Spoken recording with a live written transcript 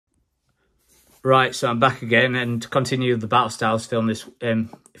Right, so I'm back again, and to continue the Battle Styles film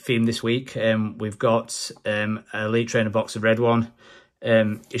theme this week, we've got a Elite Trainer box of red one.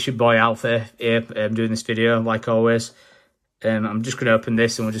 It's your boy Alpha here, doing this video like always. I'm just going to open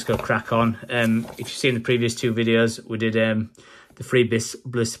this and we're just going to crack on. If you've seen the previous two videos, we did the free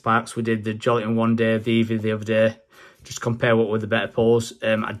blister packs. We did the Jolly One Day, the Eevee the other day. Just compare what were the better pulls.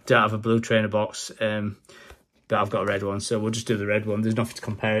 I don't have a blue trainer box, but I've got a red one, so we'll just do the red one. There's nothing to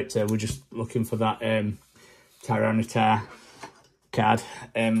compare it to. We're just looking for that Tyranitar card,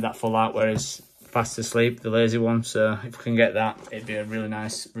 that full out, whereas Fast Asleep, the lazy one. So if we can get that, it'd be a really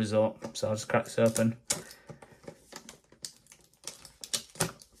nice result. So I'll just crack this open.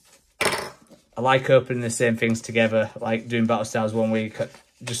 I like opening the same things together, like doing Battle Styles 1 week,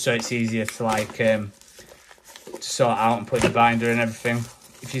 just so it's easier to like to sort out and put in the binder and everything.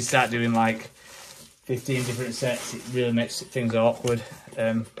 If you start doing like 15 different sets, it really makes things awkward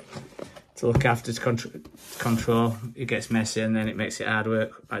to look after, to control. It gets messy and then it makes it hard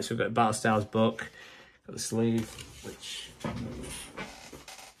work. Right, so we've got a Battle Styles book, got the sleeve, which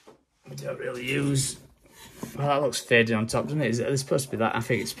we don't really use. Well, that looks faded on top, doesn't it? Is it supposed to be that? I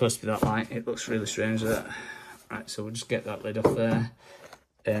think it's supposed to be that light. It looks really strange, that. Right, so we'll just get that lid off there.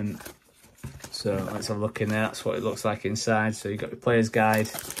 So let's have a look in there. That's what it looks like inside. So you've got your player's guide,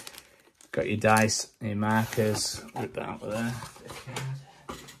 got your dice, your markers. Rip that out of there.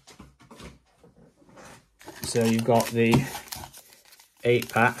 So you've got the 8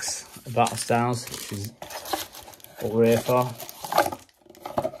 packs of Battle Styles, which is what we're here for.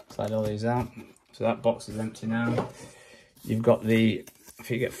 Slide all these out. So that box is empty now. You've got the, if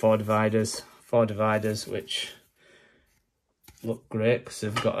you get four dividers, which look great because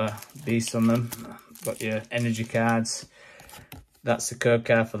they've got a beast on them. Got your energy cards. That's the code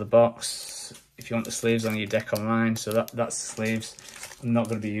card for the box. If you want the sleeves on your deck online, so that's the sleeves. I'm not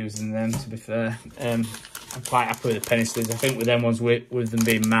going to be using them, to be fair. I'm quite happy with the penny sleeves. I think with them ones, with them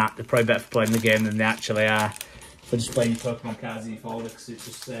being matte, they're probably better for playing the game than they actually are for just playing your Pokemon cards in your folder, because it's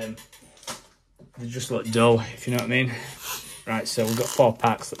just they just look dull, if you know what I mean. Right, so we've got 4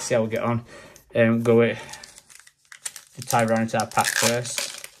 packs. Let's see how we get on. Go with the Tyranitar pack first.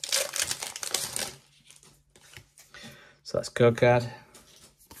 So that's code card.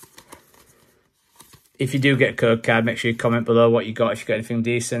 If you do get a code card, make sure you comment below what you got, if you got anything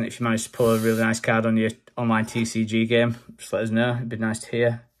decent. If you manage to pull a really nice card on your online TCG game, just let us know. It'd be nice to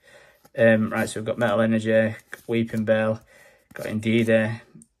hear. Right, so we've got Metal Energy, Weeping Bell, got Indeedee,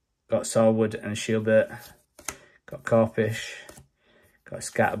 got Solwood and Shieldbert, got Corphish, got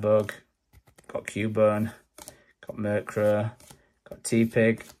Scatterbug, got Cubone, got Murkrow, got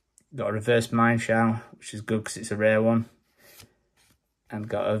T-Pig, got a Reverse Mineshaw, which is good because it's a rare one, and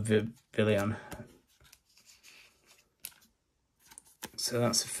got a Vivillon. So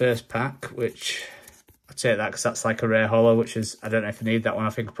that's the first pack, which I'll take that because that's like a rare holo, which is, I don't know if I need that one. I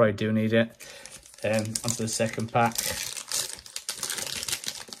think I probably do need it. Onto the second pack.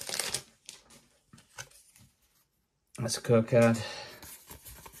 That's a code card.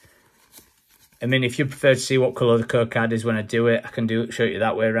 I mean, if you prefer to see what colour the code card is when I do it, I can show you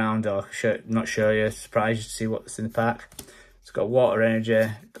that way around, or not show you, surprise you to see what's in the pack. It's got Water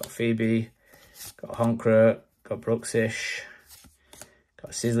Energy, got Phoebe, got Honchkrow, got Bruxish,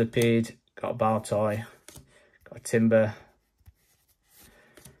 got Sizzlipede, got Baltoy, got Timber,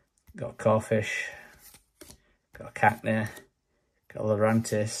 got Corphish, got Cacnea, got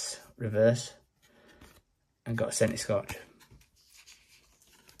Lurantis, reverse, and got a Centiskorch.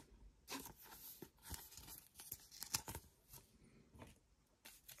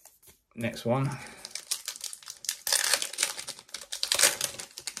 Next one.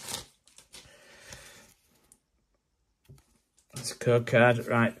 That's a code card,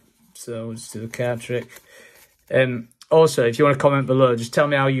 right? So we'll just do the card trick. Also, if you want to comment below, just tell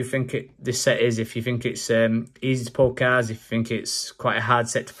me how you think this set is. If you think it's easy to pull cards, if you think it's quite a hard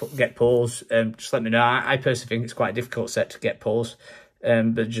set to get pulls, just let me know. I personally think it's quite a difficult set to get pulls,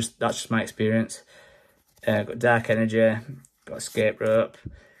 but that's just my experience. Got Dark Energy, got Escape Rope,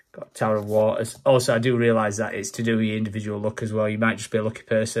 got Tower of Waters. Also, I do realise that it's to do with your individual luck as well. You might just be a lucky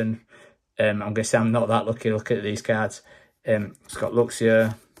person. I'm going to say I'm not that lucky looking at these cards. It's got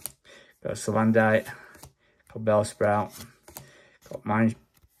Luxio, got Salandite, got Bellsprout, got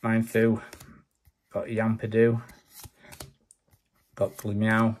Mindfu, got Yampadoo, got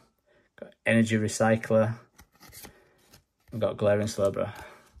Glemeow, got Energy Recycler, and got Glaring Slowbro.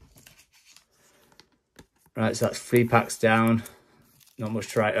 Right, so that's 3 packs down. Not much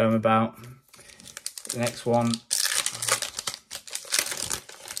to write home about. The next one.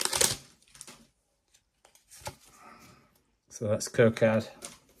 So that's code card.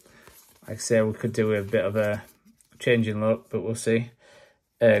 Like I say, we could do a bit of a change in look, but we'll see.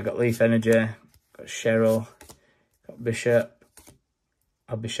 Got Leaf Energy, got Cheryl, got Bishop,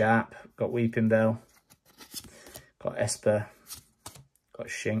 Bishop, got Weeping Bell, got Esper, got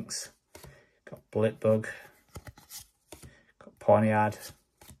Shinx, got Blitbug, got Pawniard,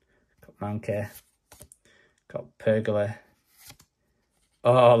 got Mankey, got Pergola.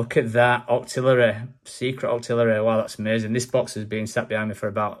 Oh, look at that, Octillery, Secret Octillery. Wow, that's amazing. This box has been sat behind me for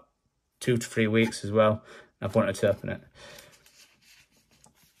about 2 to 3 weeks as well. I've wanted to open it.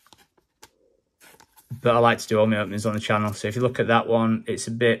 But I like to do all my openings on the channel. So if you look at that one, it's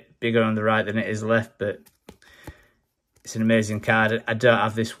a bit bigger on the right than it is left, but it's an amazing card. I don't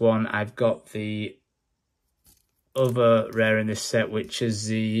have this one. I've got the other rare in this set, which is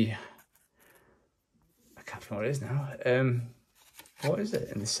the... I can't remember what it is now. What is it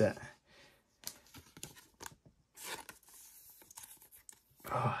in this set?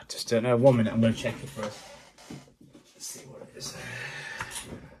 Oh, I just don't know. 1 minute, I'm going to check it for us. Let's see what it is.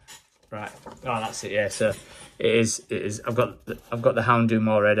 Right. Oh, that's it. Yeah. So it is. I've got the Houndoom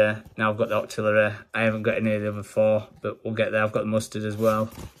already. Now I've got the Octillery. I haven't got any of the other 4, but we'll get there. I've got the Mustard as well.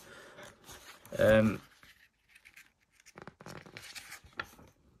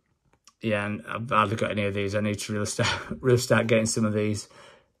 Yeah, and I've hardly got any of these. I need to really start getting some of these.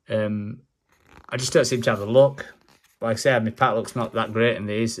 I just don't seem to have the luck. Like I said, my pack looks not that great in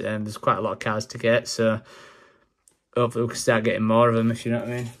these, and there's quite a lot of cards to get. So hopefully we can start getting more of them, if you know what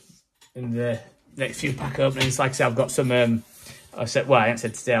I mean, in the next few pack openings. Like I said, I've got some. I said, well, I haven't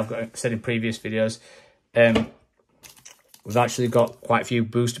said today. I've said in previous videos. We've actually got quite a few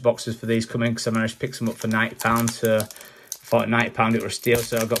booster boxes for these coming because I managed to pick some up for £90. So I thought £90 it was a steal,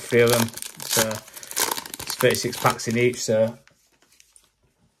 so I got 3 of them. So it's 36 packs in each. So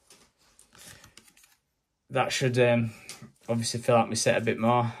that should obviously fill out my set a bit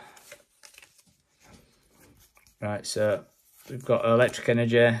more. Right, so we've got Electric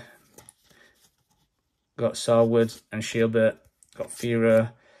Energy, got Sawwood and Shieldbert, got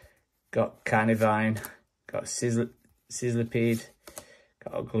Firo, got Carnivine, got Sizzlipede,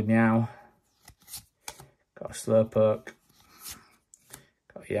 got a Glumeow, got a Slowpoke,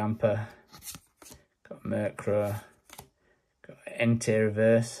 got Yamper, got Murkrow, got Entei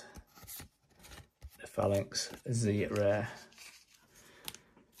Reverse, the Phalanx, the rare.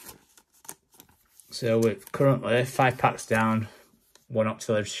 So we're currently 5 packs down, 1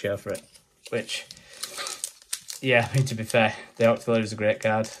 Octillery to show for it, which, yeah, I mean, to be fair, the Octillery is a great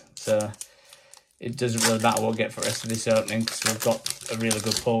card, so it doesn't really matter what we get for the rest of this opening because we've got a really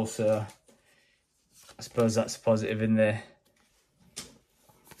good pull, so I suppose that's a positive in there.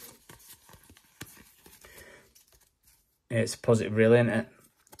 It's a positive really, isn't it?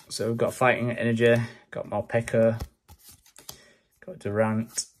 So we've got Fighting Energy, got Morpeko, got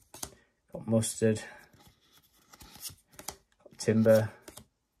Durant, got Mustard, got Timber,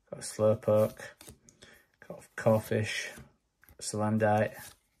 got Slowpoke, got Corphish, Salandite,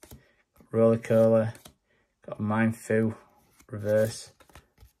 got Rollercoaster, got Mindfu, Reverse,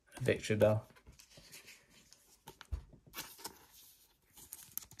 and Victory Bell.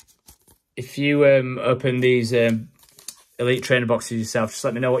 If you open these Elite Trainer boxes yourself, just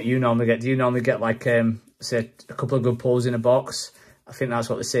let me know what you normally get. Do you normally get like, say, a couple of good pulls in a box? I think that's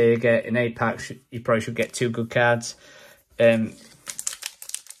what they say you get. In 8 packs, you probably should get 2 good cards. It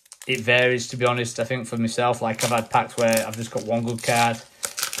varies, to be honest. I think for myself, like I've had packs where I've just got 1 good card.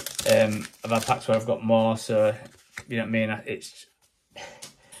 I've had packs where I've got more, so you know what I mean. It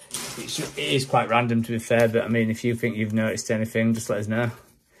is quite random, to be fair. But I mean, if you think you've noticed anything, just let us know.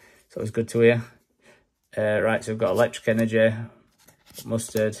 It's always good to hear. Right, so we've got Electric Energy, got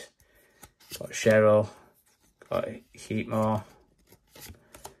Mustard, got Cheryl, got Heatmore,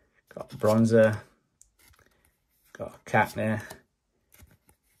 got Bronzer, got Cacnea,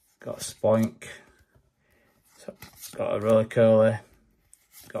 got Spoink, got a Rollercoaster,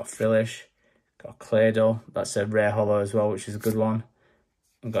 got Frillish, got Claydol, that's a rare holo as well, which is a good one,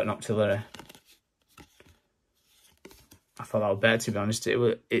 and got an Octillery. I thought that was better, to be honest.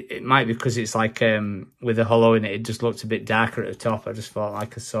 It might be because it's like with the holo in it, it just looked a bit darker at the top. I just felt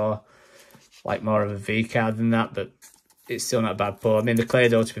like I saw like more of a V card than that, but it's still not a bad pull. I mean, the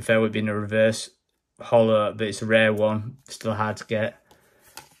Claydol, to be fair, would be in a reverse holo, but it's a rare one, still hard to get.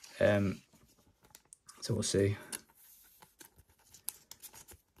 So we'll see.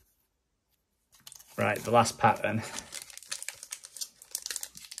 Right, the last pack then.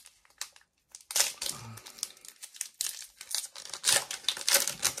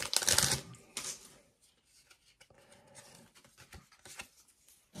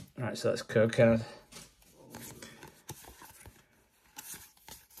 Right, so that's code card.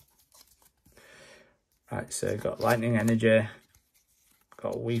 Right, so got Lightning Energy,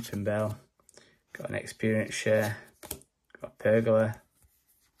 got a Weeping Bell, got an Experience Share, got a Pergola.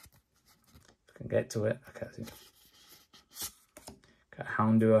 If I can get to it, I can't see. Got a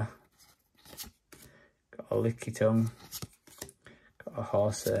Houndour, got a Licky Tongue, got a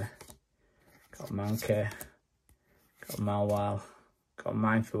Horsea, got a Mankey, got a Mawile, got a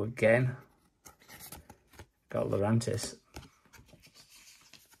Mindful again, got a Lurantis.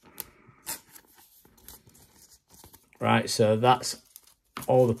 Right, so that's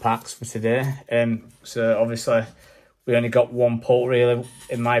all the packs for today. So obviously we only got one pull really,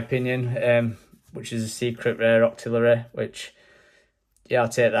 in my opinion, which is a Secret Rare Octillery, which, yeah, I'll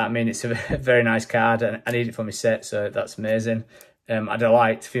take that. I mean, it's a very nice card and I need it for my set, so that's amazing. I'd have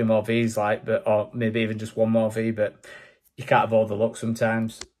liked a few more Vs, but or maybe even just one more V, but you can't have all the luck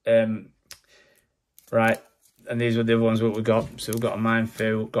sometimes. Right, and these were the other ones that we got. So we've got a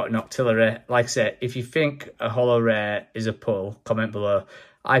Mindfu, got an Octillery. Like I said, if you think a Holo Rare is a pull, comment below.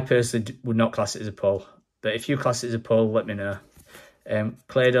 I personally would not class it as a pull, but if you class it as a pull, let me know.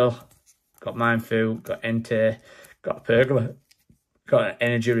 Claydol, got Mindfu, got Entei, got a Pergola, got an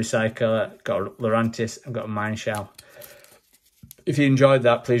Energy Recycler, got a Lurantis, and got a Mineshaw. If you enjoyed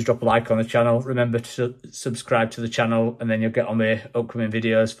that, please drop a like on the channel. Remember to subscribe to the channel, and then you'll get on my upcoming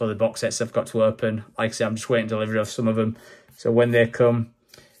videos for the box sets I've got to open. Like I said, I'm just waiting delivery of some of them. So when they come,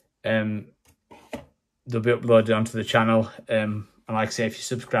 they'll be uploaded onto the channel. And like I say, if you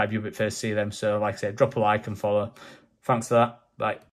subscribe, you'll be first to see them. So like I said, drop a like and follow. Thanks for that. Bye.